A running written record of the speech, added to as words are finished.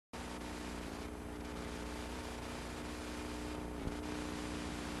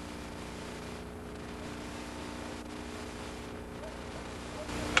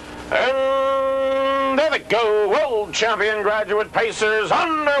go. World champion graduate pacers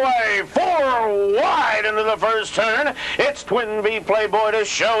underway. 4 wide into the first turn. It's Twin B Playboy to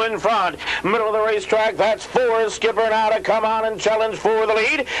show in front. Middle of the racetrack, that's FORREST skipper now to come on and challenge for the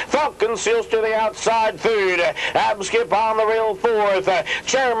lead. Falcon Seals to the outside third. Abskip on the rail fourth.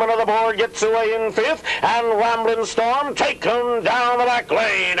 Chairman of the board gets away in fifth. And Ramblin' Storm take him down the back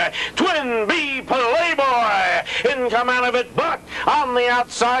lane. Twin B Playboy in command of it, but on the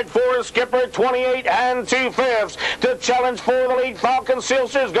outside, FORREST skipper 28 and 2/5 to challenge for the lead. Falcon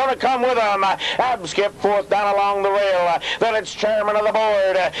Seals is going to come with him. Abskip fourth down along the rail. Then it's Chairman of the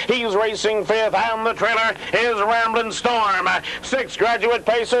board. He's racing fifth, and the trailer is Ramblin' Storm. 6 graduate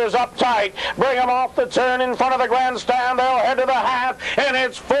pacers up tight. Bring them off the turn in front of the grandstand. They'll head to the half, and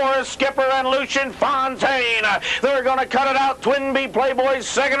it's FORREST skipper and Lucien Fontaine. They're going to cut it out. Twin B Playboy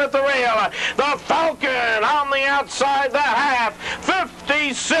second at the rail. The Falcon on the outside, the half.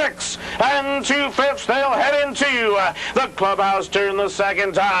 56 and 2/5 they'll head into the clubhouse turn the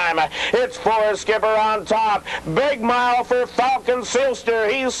second time. It's FORREST skipper on top. Big mile for Falcon Seals.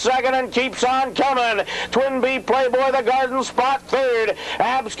 He's second and keeps on coming. Twin B Playboy the garden spot third.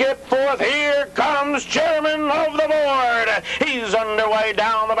 Abskip fourth. Here comes Chairman of the board. He's underway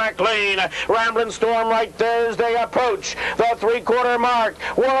down the back lane. Ramblin' Storm right there as they approach the 3/4 mark.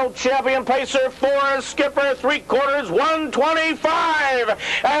 World champion pacer FORREST skipper 3/4 125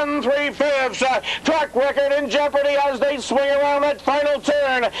 and 3/5. Track record in jeopardy as they swing around that final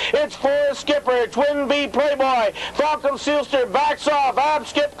turn. It's FORREST skipper, Twin B Playboy. Falcon Seals backs off.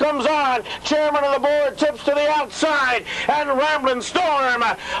 Abskip comes on. Chairman of the board tips to the outside. And Ramblin' Storm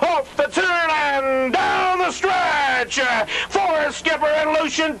off the turn and down the stretch. FORREST skipper and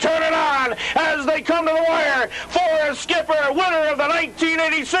Lucien turn it on as they come to the wire. FORREST skipper, winner of the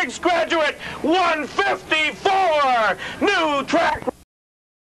 1986 graduate 154 new track.